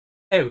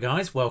Hey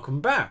guys, welcome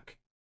back.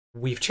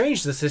 We've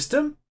changed the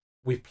system,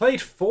 we've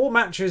played 4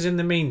 matches in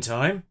the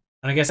meantime,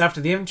 and I guess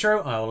after the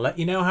intro I'll let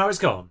you know how it's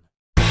gone.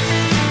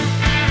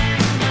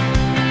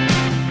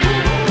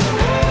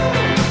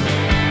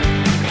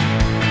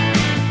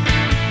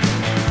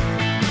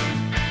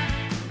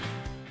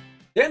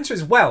 The answer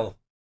is well.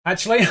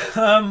 Actually,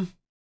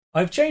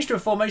 I've changed to a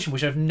formation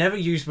which I've never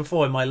used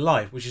before in my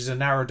life, which is a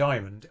narrow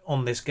diamond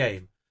on this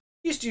game.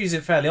 Used to use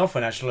it fairly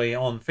often actually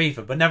on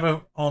FIFA, but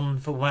never on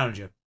Football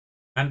Manager.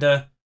 And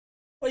well,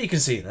 you can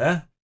see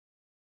there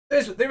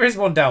is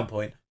one down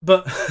point,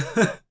 but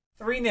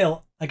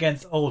 3-0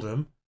 against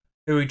Oldham,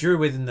 who we drew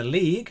with in the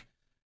league,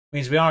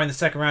 means we are in the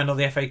second round of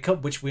the FA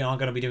Cup, which we are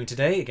going to be doing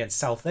today against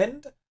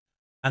Southend.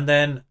 And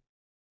then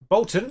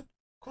Bolton, of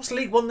course,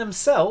 League One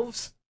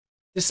themselves,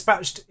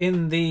 dispatched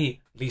in the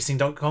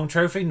Leasing.com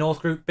Trophy, North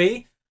Group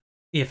B,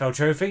 EFL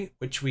Trophy,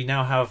 which we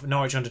now have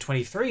Norwich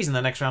under-23s in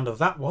the next round of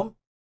that one.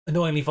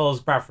 Annoyingly follows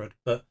Bradford,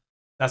 but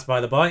that's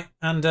by the by.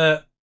 And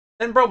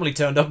then Bromley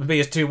turned up and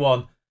beat us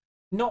 2-1.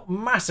 Not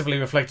massively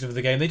reflective of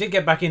the game. They did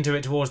get back into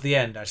it towards the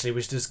end, actually,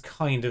 which does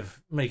kind of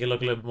make it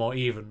look a little bit more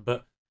even.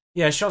 But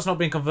yeah, shots not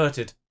being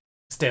converted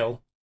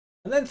still.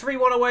 And then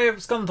 3-1 away at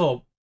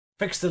Scunthorpe.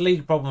 Fixed the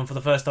league problem for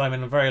the first time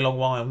in a very long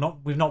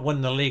while. We've not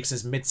won the league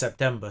since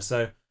mid-September,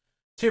 so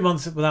 2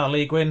 months without a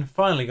league win.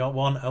 Finally got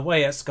one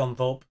away at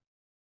Scunthorpe.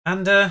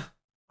 And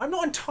I'm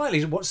not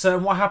entirely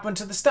certain what happened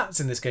to the stats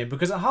in this game,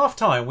 because at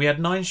half-time we had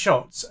 9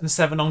 shots and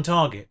 7 on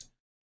target.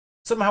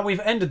 Somehow we've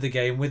ended the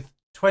game with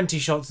 20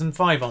 shots and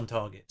 5 on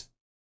target.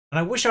 And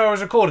I wish I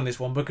was recording this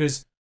one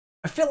because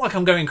I feel like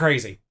I'm going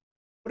crazy.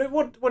 But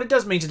what it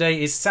does mean today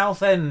is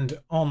Southend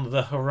on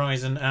the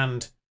horizon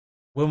and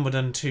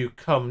Wimbledon to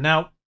come.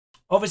 Now,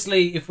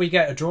 obviously, if we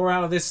get a draw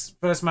out of this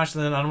first match,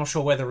 then I'm not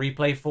sure where the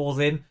replay falls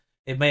in.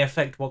 It may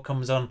affect what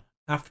comes on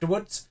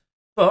afterwards.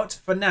 But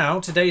for now,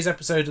 today's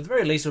episode at the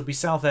very least will be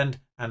Southend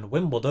and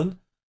Wimbledon.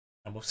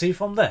 And we'll see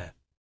from there.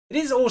 It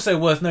is also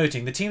worth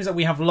noting the teams that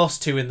we have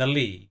lost to in the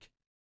league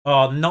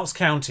are Notts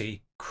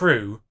County,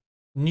 Crewe,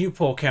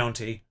 Newport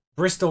County,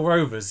 Bristol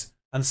Rovers,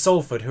 and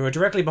Salford, who are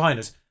directly behind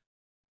us,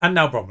 and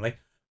now Bromley,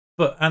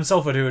 and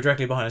Salford, who are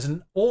directly behind us,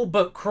 and all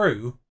but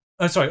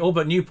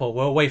Newport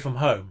were away from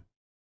home.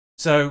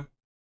 So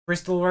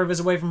Bristol Rovers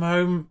away from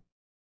home,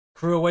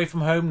 Crewe away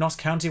from home, Notts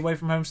County away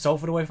from home,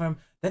 Salford away from home.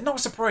 They're not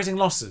surprising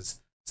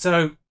losses.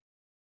 So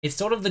it's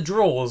sort of the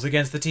draws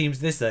against the teams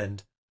this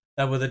end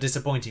that were the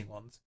disappointing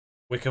ones.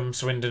 Wycombe,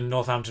 Swindon,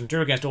 Northampton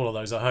drew against all of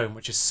those at home,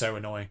 which is so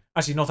annoying.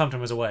 Actually,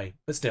 Northampton was away,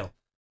 but still.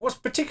 What's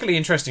particularly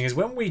interesting is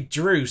when we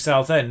drew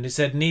Southend, it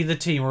said neither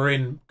team were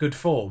in good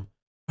form.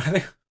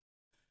 I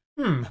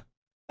think,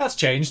 that's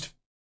changed.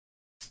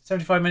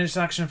 75 minutes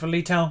of action for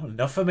Leitao,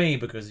 enough for me,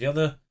 because the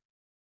other...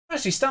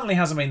 Actually, Stanley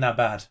hasn't been that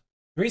bad.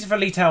 The reason for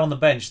Leitao on the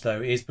bench,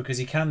 though, is because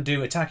he can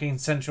do attacking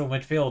central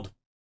midfield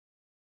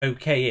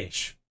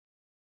okay-ish.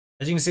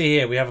 As you can see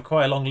here, we have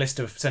quite a long list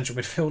of central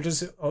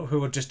midfielders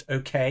who are just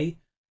okay.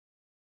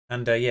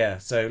 And yeah,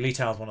 so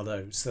Leitao's one of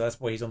those. So that's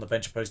why he's on the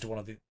bench opposed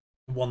to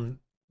one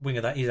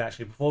winger that he's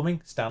actually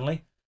performing,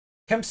 Stanley.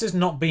 Kempster's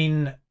not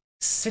been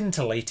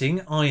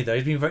scintillating either.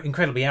 He's been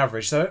incredibly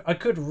average. So I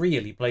could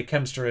really play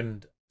Kempster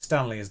and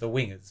Stanley as the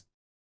wingers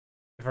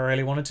if I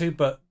really wanted to.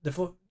 But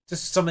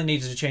just something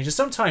needed to change. And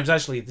sometimes,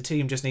 actually, the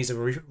team just needs a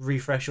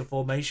refresh of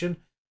formation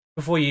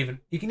before you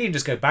can even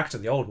just go back to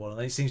the old one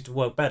and it seems to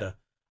work better.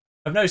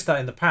 I've noticed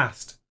that in the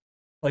past.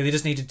 Like, they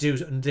just need to do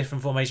a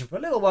different formation for a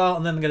little while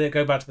and then they're going to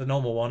go back to the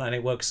normal one and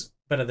it works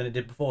better than it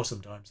did before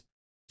sometimes.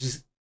 Which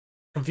is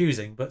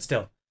confusing, but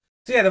still.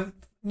 So yeah, the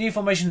new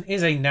formation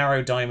is a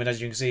narrow diamond,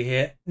 as you can see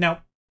here.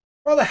 Now,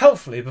 rather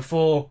helpfully,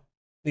 before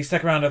the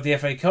second round of the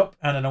FA Cup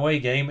and an away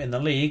game in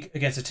the league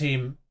against a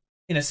team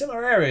in a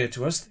similar area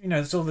to us, you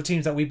know, sort of the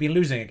teams that we've been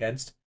losing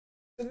against,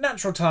 it's a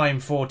natural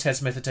time for Ted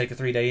Smith to take a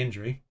 3-day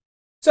injury.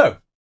 So,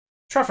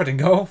 Trafford in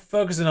goal,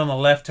 Ferguson on the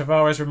left,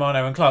 Tavares,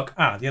 Romano and Clark.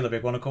 The other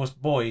big one, of course,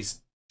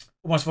 Boys.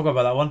 Almost forgot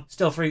about that one.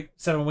 Still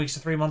 7 weeks to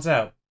 3 months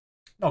out.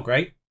 Not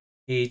great.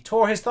 He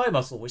tore his thigh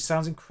muscle, which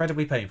sounds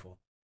incredibly painful.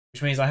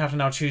 Which means I have to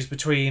now choose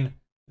between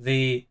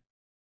the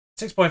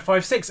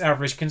 6.56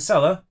 average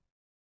Kinsella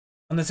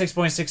and the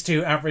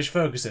 6.62 average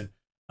Ferguson.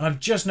 And I've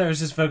just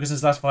noticed that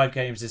Ferguson's last 5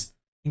 games is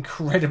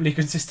incredibly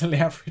consistently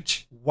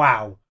average.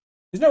 Wow.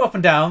 There's no up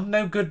and down,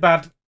 no good,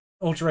 bad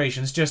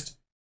alterations, just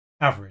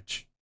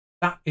average.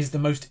 That is the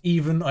most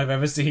even I've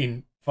ever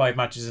seen 5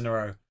 matches in a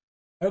row.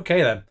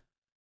 Okay then.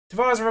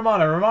 Tavares and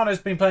Romano. Romano's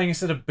been playing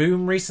instead of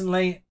Boom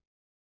recently.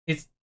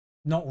 It's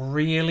not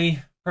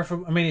really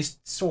preferable. I mean, it's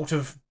sort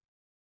of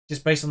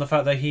just based on the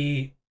fact that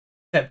he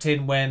stepped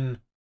in when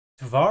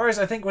Tavares,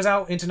 I think, was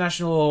out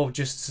international or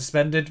just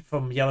suspended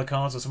from yellow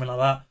cards or something like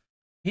that.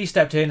 He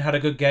stepped in, had a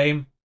good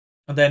game,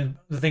 and then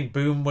I think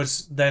Boom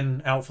was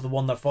then out for the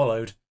one that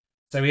followed.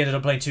 So he ended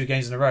up playing 2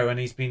 games in a row, and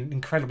he's been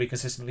incredibly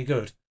consistently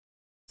good.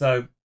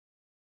 So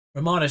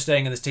Romano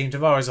staying in this team,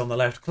 Tavares on the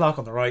left, Clark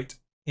on the right.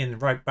 In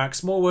right back,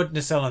 Smallwood,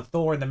 Nacelle and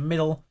Thor in the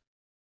middle.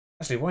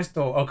 Actually, why is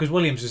Thor? Oh, because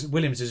Williams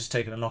has just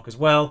taken a knock as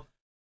well.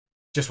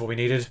 Just what we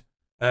needed.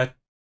 Tai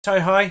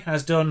Hai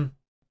has done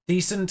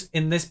decent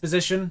in this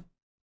position.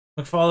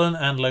 McFarlane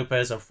and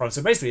Lopez up front.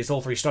 So basically it's all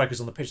three strikers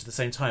on the pitch at the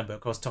same time, but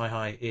of course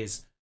Tai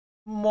is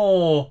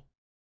more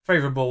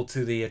favourable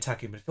to the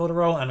attacking midfielder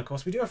role. And of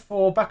course we do have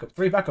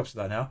three backups to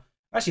that now.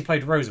 I actually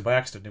played Rosa by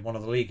accident in one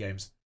of the league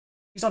games.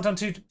 He's not done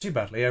too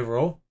badly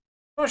overall.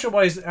 I'm not sure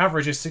why his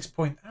average is 6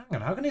 point... Hang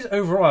on, how can his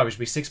overall average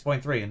be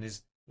 6.3 and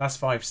his last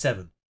 5,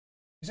 7?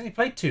 He's only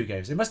played 2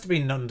 games. It must have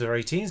been under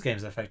 18s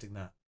games affecting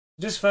that.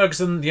 Just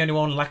Ferguson, the only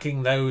one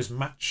lacking those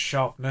match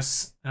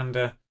sharpness. And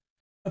I'm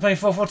playing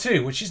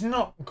 4-4-2, which is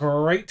not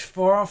great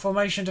for our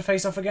formation to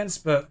face off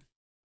against, but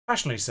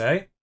passionately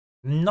say,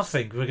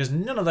 nothing, because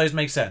none of those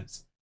make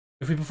sense.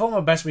 If we perform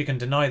our best, we can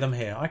deny them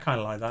here. I kind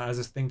of like that as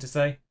a thing to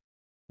say.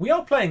 We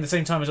are playing the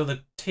same time as other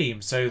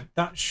teams, so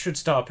that should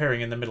start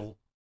appearing in the middle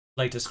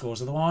later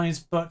scores otherwise,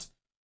 but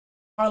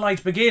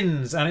highlight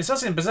begins, and it's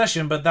us in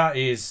possession, but that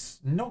is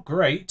not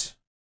great,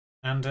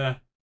 and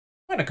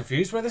kind of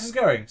confused where this is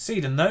going.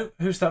 Seedon, though,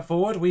 who's that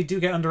forward? We do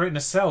get under it,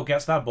 Nacelle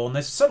gets that ball, and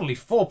there's suddenly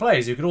 4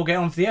 players who could all get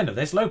on to the end of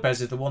this.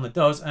 Lopez is the one that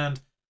does, and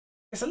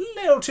it's a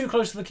little too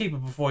close to the keeper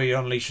before he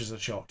unleashes a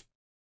shot.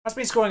 Has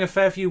been scoring a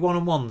fair few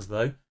one-on-ones,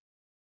 though. A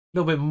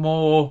little bit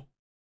more...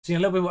 See, a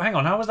little bit more... Hang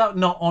on, how was that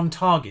not on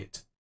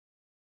target?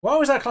 Why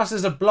was that classed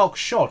as a block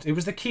shot? It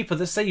was the keeper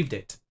that saved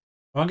it.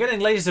 Well, I'm getting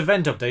latest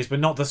event updates, but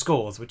not the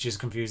scores, which is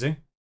confusing.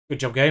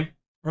 Good job, game.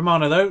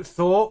 Romano, though,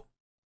 Thor,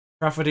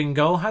 Trafford in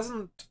goal,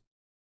 hasn't...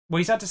 Well,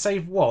 he's had to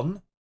save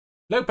 1.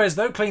 Lopez,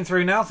 though, clean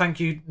through now. Thank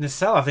you,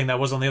 Nacelle. I think that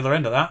was on the other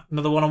end of that.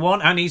 Another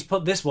one-on-one, and he's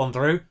put this one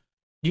through.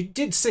 You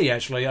did see,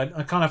 actually,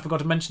 I kind of forgot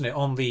to mention it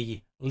on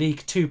the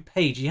League 2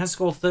 page. He has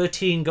scored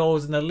 13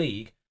 goals in the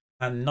league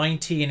and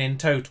 19 in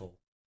total.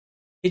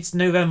 It's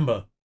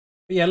November.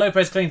 But yeah,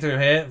 Lopez clean through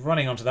here,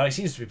 running onto that. He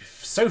seems to be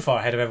so far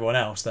ahead of everyone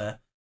else there.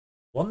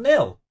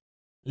 1-0.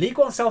 League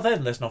One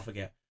Southend, let's not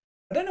forget.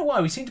 I don't know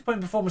why, we seem to put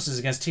in performances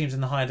against teams in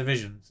the higher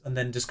divisions and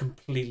then just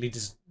completely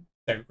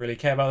don't really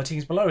care about the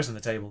teams below us in the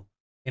table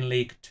in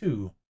League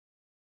 2.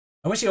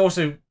 I wish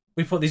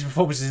we put these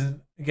performances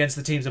in against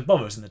the teams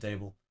above us in the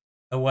table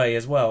away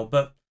as well.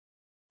 But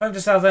home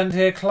to Southend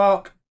here,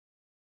 Clark.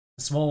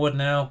 Smallwood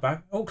now,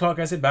 back. Oh, Clark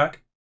gets it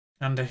back.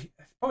 And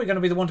probably going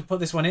to be the one to put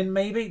this one in,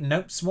 maybe.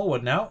 Nope,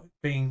 Smallwood now,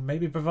 being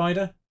maybe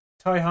provider.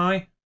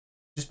 High.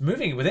 Just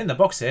moving it within the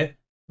box here.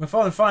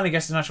 McFarlane finally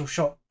gets an actual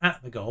shot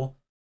at the goal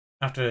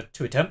after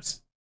 2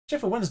 attempts.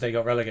 Sheffield Wednesday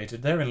got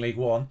relegated. They're in League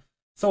 1.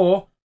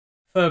 Thor,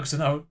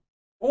 Ferguson.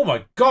 Oh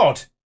my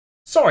God.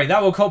 Sorry,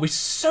 that will caught me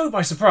so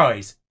by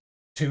surprise.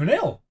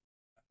 2-0.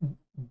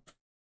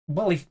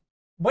 Well, he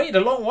waited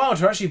a long while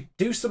to actually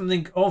do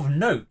something of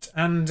note.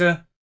 And,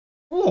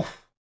 that's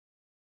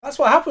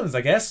what happens,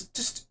 I guess.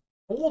 Just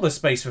all the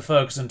space for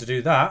Ferguson to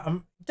do that.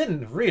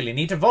 Didn't really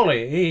need to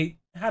volley. He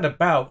had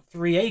about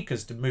 3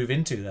 acres to move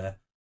into there.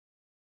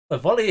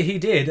 But volley he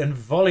did, and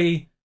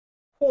volley...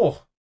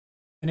 Oh.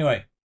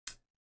 Anyway,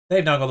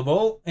 they've now got the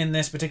ball in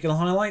this particular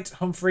highlight.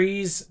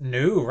 Humphreys,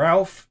 no.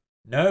 Ralph,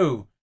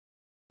 no.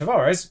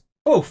 Tavares,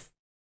 poof.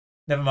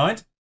 Never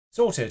mind.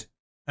 Sorted.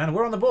 And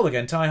we're on the ball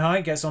again.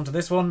 Tai gets onto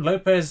this one.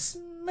 Lopez,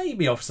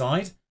 maybe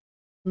offside.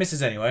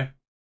 Misses anyway.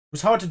 It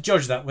was hard to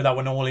judge that with that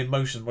one all in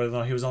motion, whether or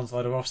not he was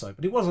onside or offside.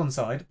 But he was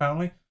onside,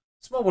 apparently.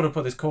 Small would have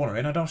put this corner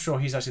in. I'm not sure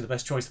he's actually the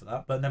best choice for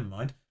that, but never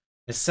mind.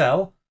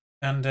 Nacelle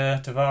and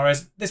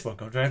Tavares. This won't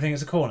come to anything.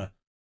 It's a corner.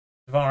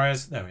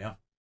 Tavares, there we are.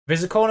 If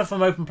it's a corner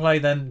from open play,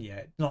 then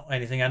yeah, not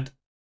anything. And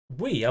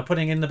we are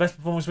putting in the best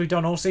performance we've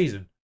done all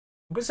season.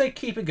 I'm going to say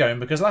keep it going,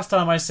 because last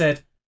time I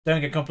said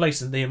don't get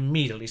complacent, they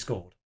immediately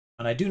scored.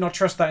 And I do not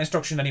trust that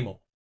instruction anymore.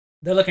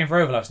 They're looking for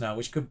overlaps now,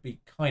 which could be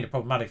kind of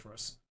problematic for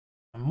us.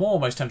 I'm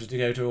almost tempted to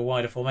go to a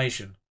wider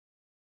formation.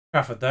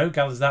 Trafford, though,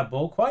 gathers that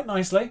ball quite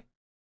nicely.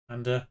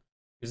 And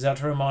gives it out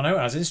to Romano,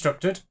 as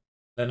instructed.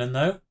 Lennon,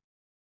 though,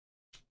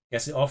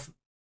 gets it off.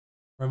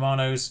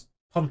 Romano's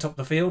punt up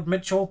the field.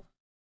 Mitchell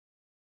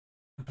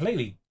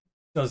completely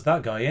does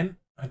that guy in.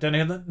 I don't know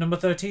who that number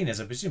 13 is.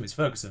 I presume it's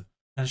Ferguson.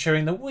 And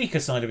showing the weaker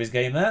side of his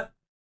game there.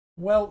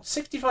 Well,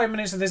 65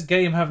 minutes of this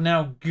game have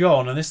now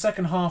gone, and this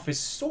second half is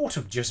sort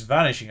of just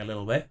vanishing a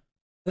little bit.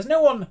 There's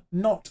no one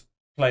not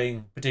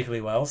playing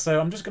particularly well, so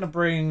I'm just going to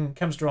bring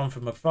Kempster on for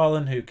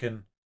McFarlane, who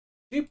can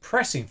do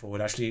pressing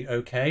forward actually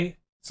okay.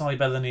 Slightly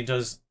better than he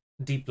does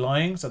deep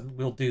lying, so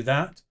we'll do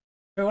that.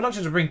 We're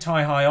reluctant to bring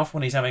Tai off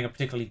when he's having a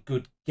particularly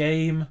good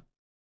game.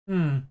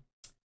 More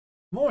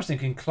I was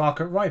thinking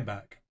Clark at right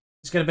back.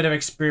 Let's get a bit of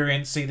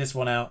experience, see this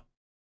one out.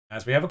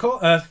 As we have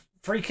a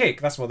free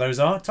kick, that's what those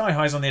are.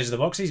 Tai-Hi's on the edge of the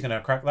box, he's going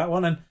to crack that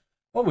one, and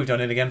well, we've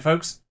done it again,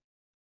 folks.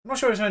 I'm not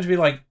sure it's meant to be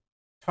like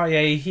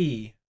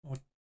Tai-Hi or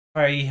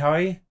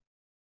Tai-Hi,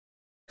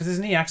 because there's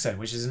an E accent,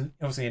 which is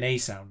obviously an A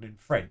sound in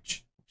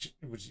French,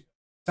 which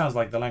sounds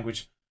like the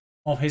language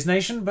of his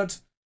nation, but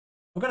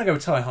we're going to go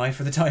with Tai-Hi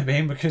for the time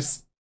being,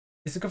 because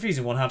it's a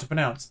confusing one how to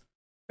pronounce.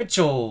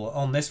 Mitchell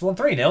on this one,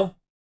 3-0,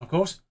 of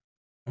course,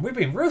 and we've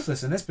been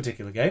ruthless in this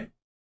particular game.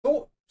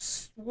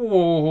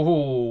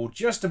 Whoa,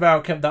 just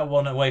about kept that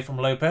one away from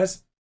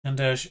Lopez. And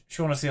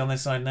Shaughnessy on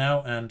this side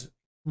now. And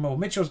well,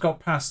 Mitchell's got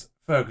past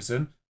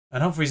Ferguson.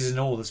 And Humphreys is in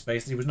all the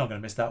space. He was not going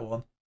to miss that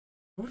one.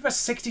 We've got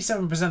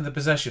 67% of the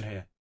possession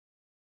here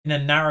in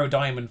a narrow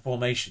diamond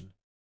formation.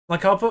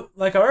 Like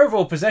our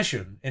overall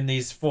possession in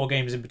these 4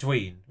 games in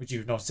between, which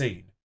you've not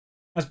seen,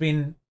 has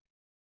been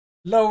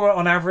lower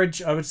on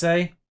average, I would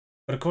say.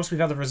 But of course, we've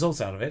had the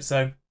results out of it,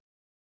 so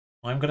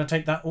I'm going to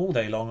take that all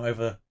day long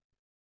over.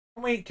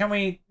 Can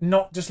we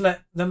not just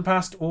let them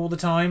pass all the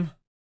time?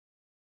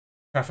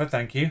 Trafford,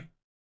 thank you.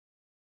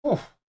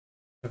 Oh,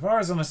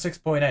 Tavares on a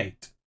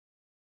 6.8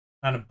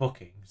 and a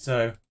booking,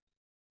 so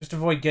just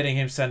avoid getting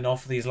him sent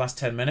off for these last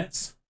 10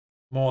 minutes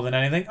more than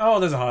anything. Oh,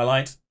 there's a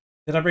highlight.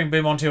 Did I bring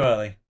Boom on too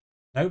early?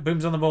 No,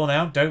 Boom's on the ball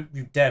now. Don't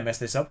you dare mess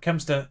this up.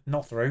 Kempster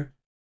not through.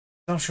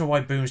 Not sure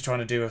why Boom's trying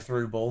to do a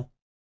through ball.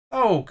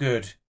 Oh,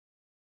 good.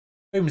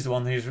 Boom's the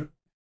one who's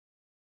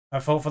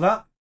at fault for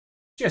that.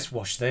 Just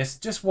watch this.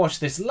 Just watch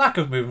this lack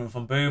of movement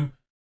from Boom.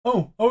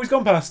 Oh, he's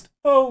gone past.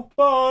 Oh,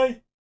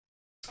 bye.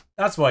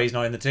 That's why he's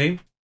not in the team.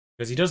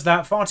 Because he does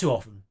that far too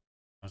often.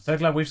 I'm so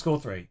glad we've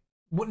scored 3.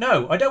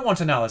 No, I don't want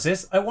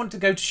analysis. I want to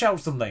go to shout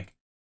something.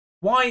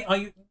 Why are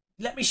you...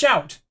 Let me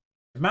shout.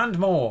 Demand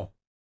more.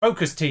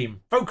 Focus,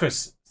 team.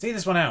 Focus. See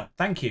this one out.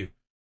 Thank you.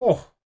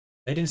 Oh,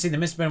 they didn't see the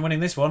misspin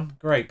winning this one.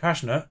 Great.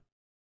 Passionate.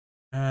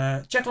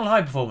 Jekyll and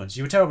Hyde performance.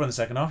 You were terrible in the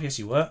second half. Yes,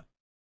 you were.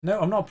 No,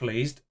 I'm not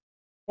pleased.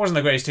 Wasn't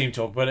the greatest team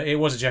talk, but it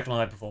was a Jekyll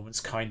and Hyde performance,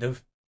 kind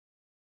of.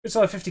 Good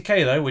side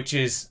 50k, though, which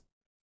is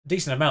a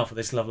decent amount for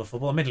this level of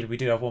football. Admittedly, we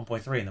do have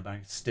 1.3 in the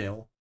bank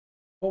still.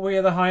 What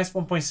were the highest?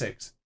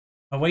 1.6.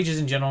 Our wages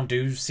in general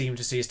do seem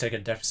to see us take a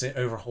deficit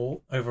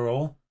overall.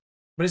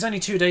 But it's only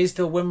 2 days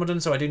till Wimbledon,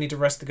 so I do need to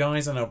rest the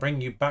guys, and I'll bring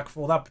you back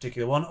for that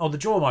particular one. Oh, the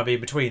draw might be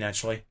in between,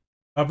 actually.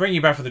 I'll bring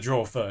you back for the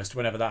draw first,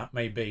 whenever that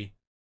may be.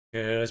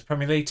 Because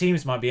Premier League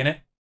teams might be in it.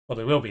 Well,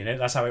 they will be in it.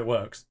 That's how it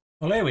works.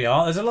 Well, here we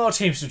are. There's a lot of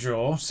teams to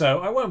draw, so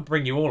I won't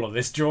bring you all of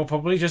this draw,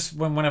 probably, just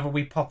whenever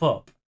we pop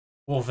up.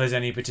 Or if there's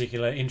any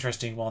particular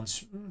interesting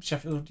ones.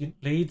 Sheffield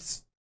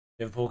Leeds.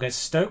 Liverpool gets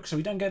Stoke, so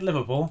we don't get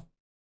Liverpool.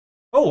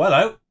 Oh,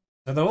 hello.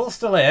 So they're all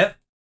still here.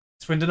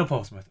 Swindon or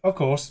Portsmouth, of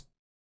course.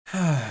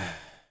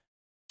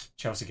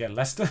 Chelsea get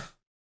Leicester.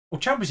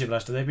 Well, Championship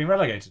Leicester, they've been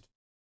relegated.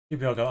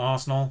 QPR got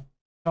Arsenal.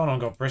 Tottenham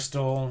got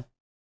Bristol.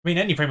 I mean,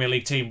 any Premier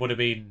League team would have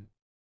been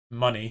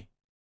money.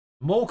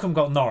 Morecambe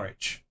got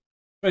Norwich.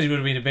 I suppose it would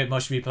have been a bit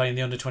much to be playing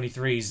the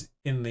under-23s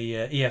in the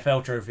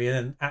EFL trophy and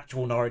then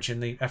actual Norwich in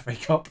the FA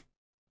Cup.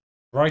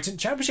 Brighton.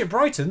 Championship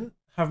Brighton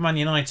have Man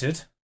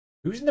United.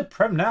 Who's in the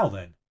Prem now,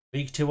 then?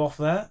 League 2 off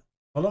there.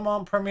 Fulham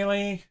aren't Premier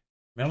League.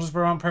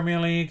 Middlesbrough aren't Premier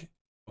League.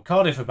 Well,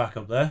 Cardiff are back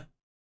up there.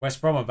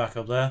 West Brom are back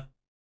up there.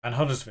 And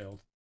Huddersfield.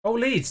 Oh,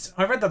 Leeds.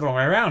 I read that the wrong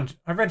way around.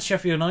 I read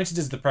Sheffield United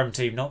as the Prem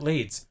team, not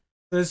Leeds.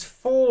 There's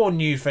 4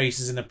 new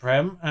faces in the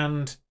Prem,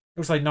 and it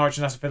looks like Norwich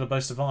and Aston Villa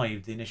both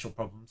survived the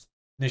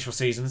initial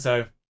season,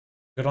 so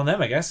good on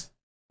them, I guess.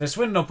 There's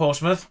Swindon or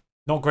Portsmouth.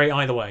 Not great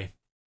either way.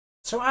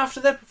 So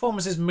after their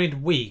performances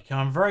midweek,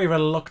 I'm very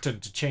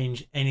reluctant to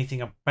change anything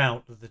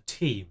about the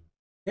team.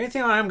 The only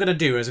thing I am going to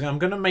do is I'm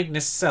going to make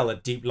Nissel a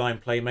deep line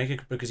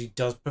playmaker because he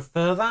does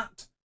prefer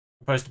that,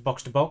 opposed to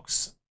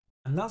box.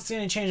 And that's the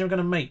only change I'm going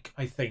to make,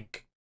 I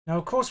think. Now,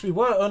 of course, we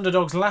were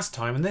underdogs last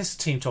time, and this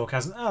team talk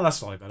hasn't... Oh, that's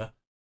slightly better.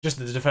 Just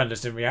that the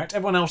defenders didn't react.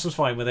 Everyone else was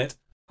fine with it.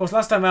 Of course,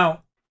 last time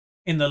out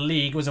in the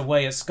league was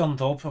away at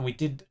Scunthorpe, and we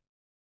did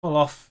pull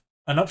off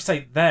an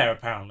upset there,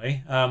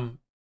 apparently.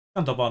 Scunthorpe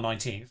are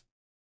 19th,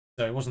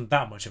 so it wasn't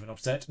that much of an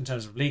upset in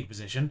terms of league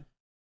position.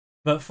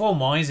 But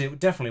form-wise, it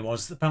definitely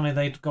was. Apparently,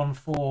 they'd gone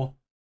 4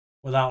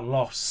 without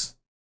loss.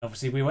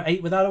 Obviously, we were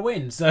 8 without a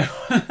win, so...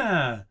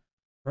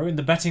 ruined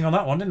the betting on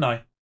that one, didn't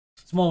I?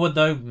 Smallwood,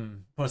 though,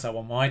 puts that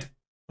one wide.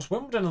 Was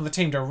Wimbledon on the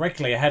team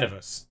directly ahead of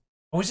us?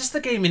 Or was this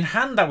the game in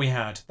hand that we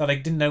had that I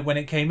didn't know when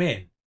it came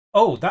in?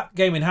 Oh, that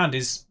game in hand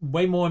is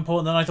way more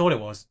important than I thought it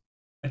was.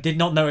 I did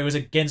not know it was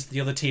against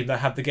the other team that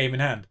had the game in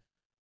hand.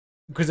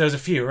 Because there's a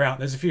few around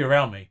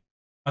me.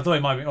 I thought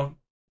it might be... Oh,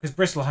 because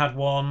Bristol had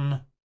one,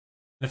 and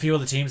a few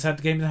other teams had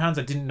the game in hand.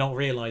 I did not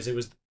realise it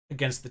was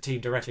against the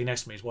team directly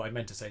next to me, is what I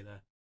meant to say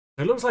there.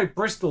 So it looks like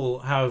Bristol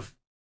have...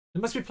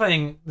 They must be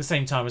playing the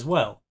same time as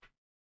well.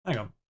 Hang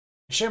on.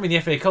 Show me the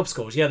FA Cup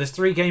scores. Yeah, there's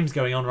 3 games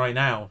going on right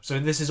now. So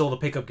this is all the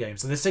pickup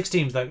games. So there's 6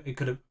 teams that it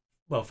could have...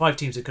 Well, 5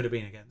 teams it could have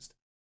been against.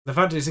 The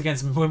fact that it's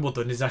against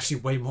Wimbledon is actually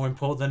way more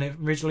important than it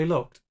originally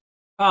looked.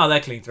 Ah, they're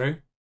clean through.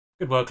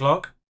 Good work,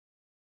 Clark.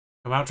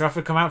 Come out,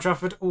 Trafford. Come out,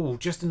 Trafford. Ooh,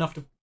 just enough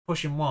to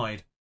push him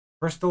wide.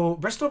 Bristol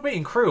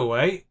beating Crewe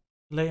away.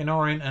 Leyton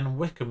Orient and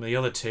Wickham, the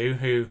other 2,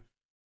 who...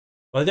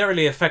 Well, they don't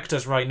really affect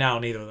us right now,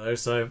 neither of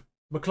those. So,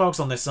 but Clark's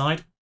on this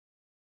side.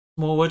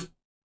 Smallwood.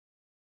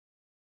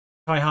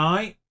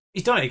 High.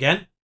 He's done it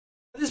again.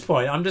 At this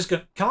point, I'm just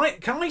going to...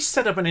 Can I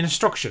set up an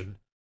instruction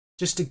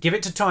just to give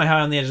it to Ty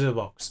High on the edge of the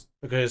box?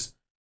 Because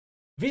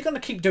if he's going to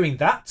keep doing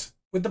that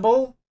with the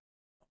ball,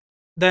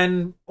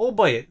 then all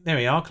by it. There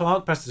we are.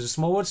 Clark passes to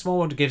Smallwood.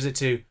 Smallwood gives it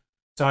to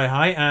Ty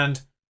High,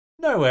 and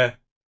nowhere.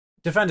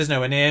 Defender's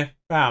nowhere near.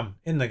 Bam.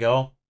 In the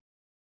goal.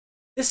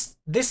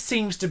 This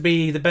seems to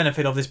be the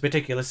benefit of this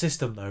particular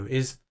system, though,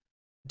 is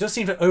it does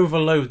seem to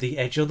overload the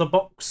edge of the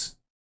box.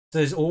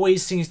 So there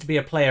always seems to be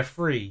a player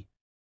free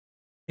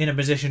in a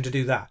position to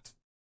do that.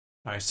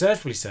 I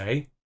assertively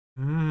say,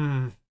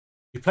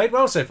 you played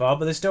well so far,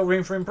 but there's still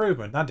room for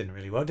improvement. That didn't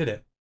really work, did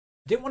it?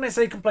 I didn't want to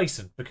say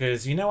complacent,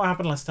 because you know what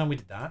happened last time we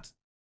did that?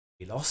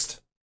 We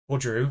lost. Or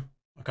drew.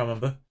 I can't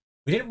remember.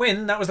 We didn't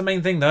win, that was the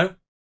main thing, though.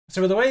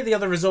 So with the way the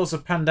other results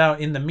have panned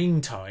out in the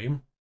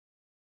meantime,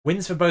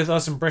 wins for both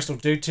us and Bristol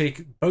do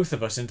take both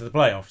of us into the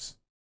playoffs.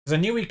 Because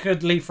I knew we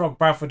could leapfrog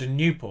Bradford and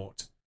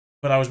Newport,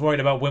 but I was worried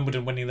about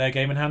Wimbledon winning their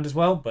game in hand as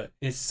well, but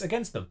it's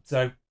against them.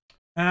 So,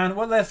 and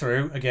when they're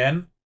through,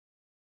 again...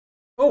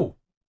 Oh,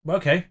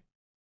 okay.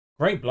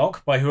 Great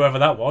block by whoever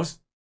that was.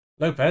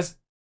 Lopez.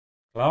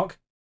 Clark.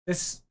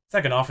 This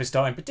second half is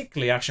starting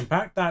particularly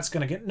action-packed. That's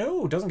going to get...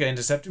 No, doesn't get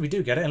intercepted. We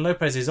do get it, and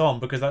Lopez is on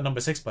because that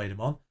number 6 played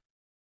him on.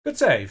 Good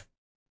save.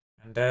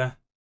 And,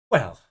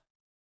 well,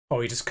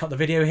 probably just cut the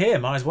video here,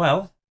 might as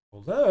well.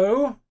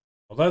 Although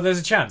there's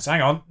a chance.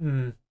 Hang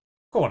on.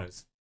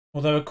 Corners.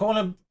 Although a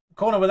corner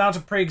without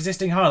a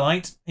pre-existing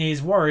highlight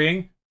is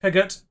worrying.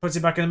 Pigott puts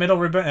it back in the middle.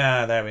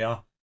 There we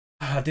are.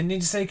 I didn't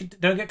need to say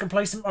don't get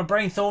complacent. My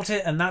brain thought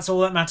it, and that's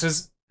all that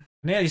matters.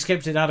 Nearly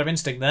skipped it out of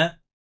instinct there.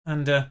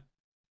 And,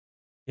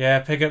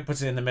 yeah, Pigott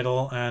puts it in the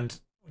middle, and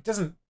it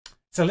doesn't...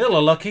 It's a little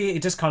unlucky.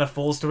 It just kind of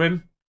falls to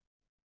him.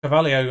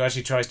 Carvalho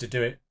actually tries to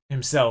do it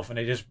himself, and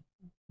he just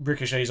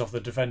ricochets off the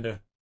defender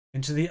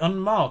into the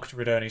unmarked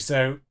Redoni.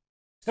 So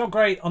it's not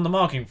great on the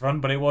marking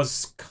front, but it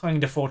was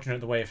kind of fortunate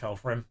the way it fell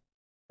for him.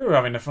 We were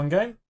having a fun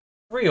game.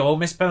 3-all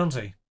missed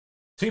penalty.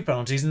 2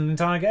 penalties in the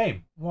entire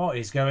game. What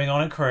is going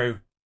on at Crewe?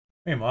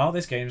 Meanwhile,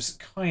 this game's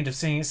kind of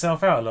seeing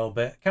itself out a little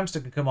bit.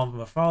 Kempster can come on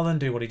from afar and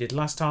do what he did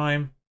last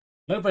time.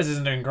 Lopez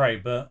isn't doing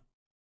great, but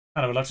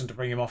kind of reluctant to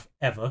bring him off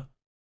ever.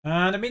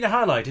 And I mean the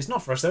highlight. It's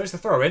not for us though, it's the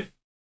throw-in.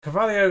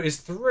 Carvalho is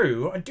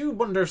through. I do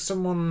wonder if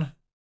someone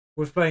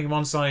was playing him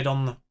onside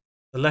on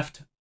the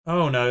left.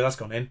 Oh no, that's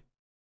gone in.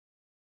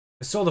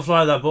 I saw the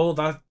fly of that ball.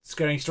 That's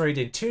going straight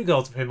in. 2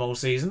 goals for him all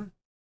season.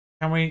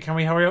 Can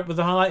we hurry up with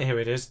the highlight? Here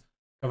it is.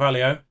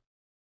 Carvalho.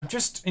 I'm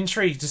just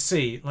intrigued to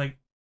see, like,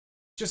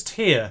 just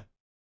here.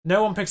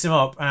 No one picks him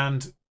up,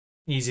 and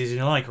easy as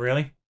you like,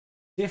 really. Is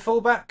he a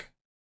fullback?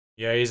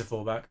 Yeah, he's a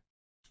fullback.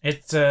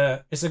 It's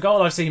a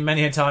goal I've seen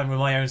many a time with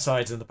my own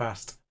sides in the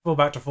past.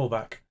 Fullback to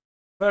fullback.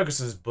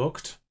 Ferguson's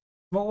booked.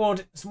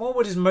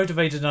 Smallwood is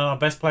motivated and our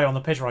best player on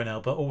the pitch right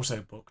now, but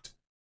also booked.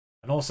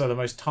 And also the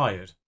most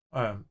tired,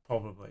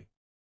 probably.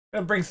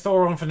 Going to bring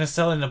Thor on for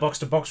Nacelle in the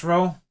box-to-box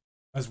role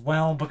as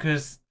well,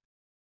 because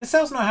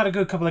Nacelle's not had a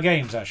good couple of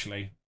games,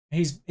 actually.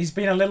 He's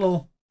been a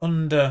little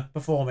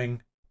underperforming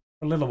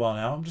for a little while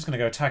now. I'm just going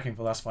to go attacking for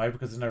the last 5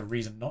 because there's no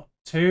reason not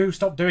to.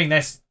 Stop doing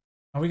this.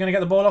 Are we going to get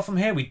the ball off from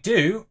here? We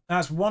do.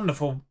 That's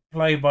wonderful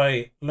play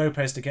by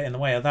Lopez to get in the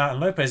way of that. And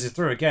Lopez is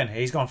through again here.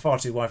 He's gone far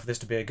too wide for this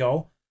to be a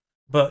goal.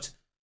 But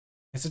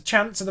it's a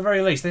chance at the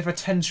very least. They've had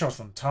 10 shots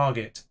on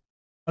target.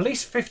 At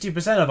least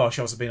 50% of our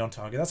shots have been on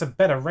target. That's a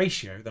better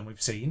ratio than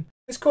we've seen.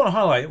 This corner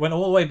highlight went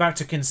all the way back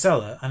to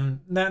Kinsella,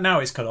 and now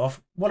it's cut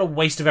off. What a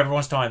waste of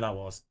everyone's time that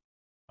was.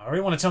 I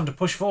really want to tell him to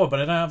push forward,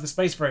 but I don't have the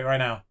space for it right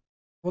now.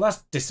 Well,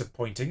 that's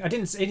disappointing. I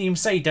didn't even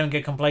say don't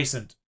get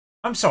complacent.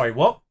 I'm sorry,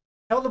 what?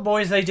 Tell the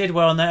boys they did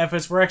well and their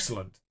efforts were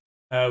excellent.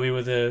 We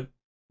were the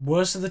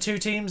worst of the 2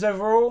 teams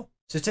overall,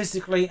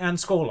 statistically and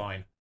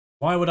scoreline.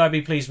 Why would I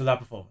be pleased with that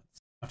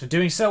performance? After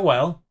doing so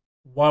well,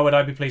 why would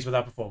I be pleased with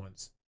that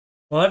performance?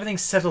 Well, everything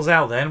settles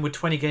out then with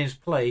 20 games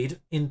played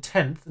in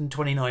 10th and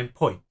 29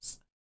 points.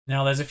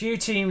 Now, there's a few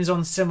teams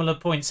on similar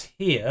points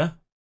here,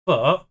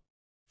 but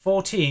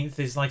 14th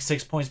is like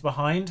 6 points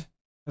behind.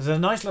 There's a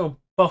nice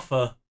little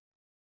buffer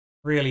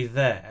really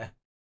there.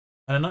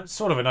 And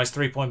sort of a nice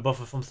 3-point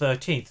buffer from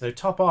 13th. So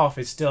top half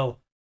is still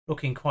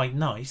looking quite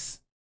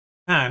nice.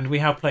 And we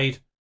have played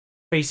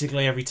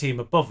basically every team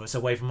above us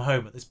away from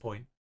home at this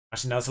point.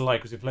 Actually, no, that's a lie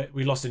because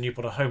we lost to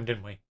Newport at home,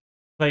 didn't we?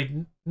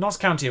 Played Notts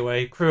County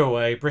away, Crewe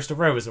away, Bristol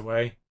Rovers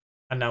away,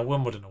 and now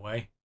Wimbledon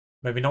away.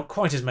 Maybe not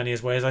quite as many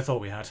away as I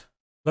thought we had.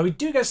 Though we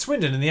do get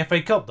Swindon in the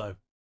FA Cup, though.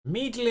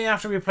 Immediately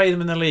after we play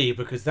them in the league,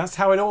 because that's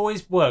how it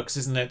always works,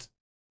 isn't it?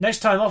 Next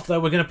time off, though,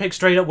 we're going to pick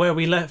straight up where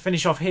we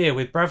finish off here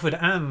with Bradford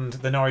and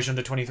the Norwich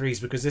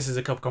under-23s, because this is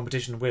a cup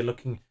competition we're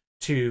looking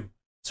to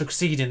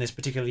succeed in this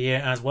particular year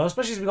as well,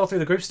 especially as we got through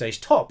the group stage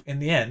top in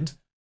the end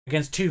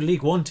against 2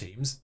 League One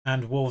teams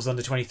and Wolves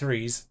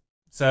under-23s.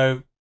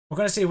 So we're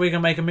going to see if we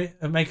can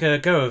make a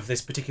go of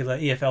this particular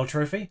EFL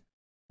trophy,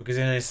 because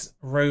in this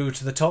road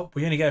to the top,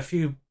 we only get a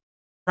few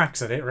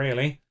cracks at it,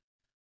 really.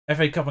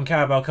 FA Cup and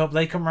Carabao Cup,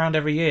 they come around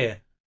every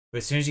year. But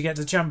as soon as you get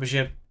to the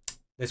Championship,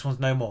 this one's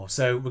no more.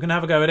 So we're going to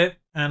have a go at it.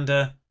 And,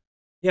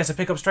 yeah, so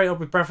pick up straight up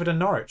with Bradford and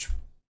Norwich.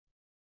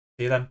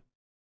 See you then.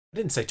 I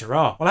didn't say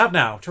ta-ra. Well, I have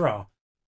now. Ta-ra.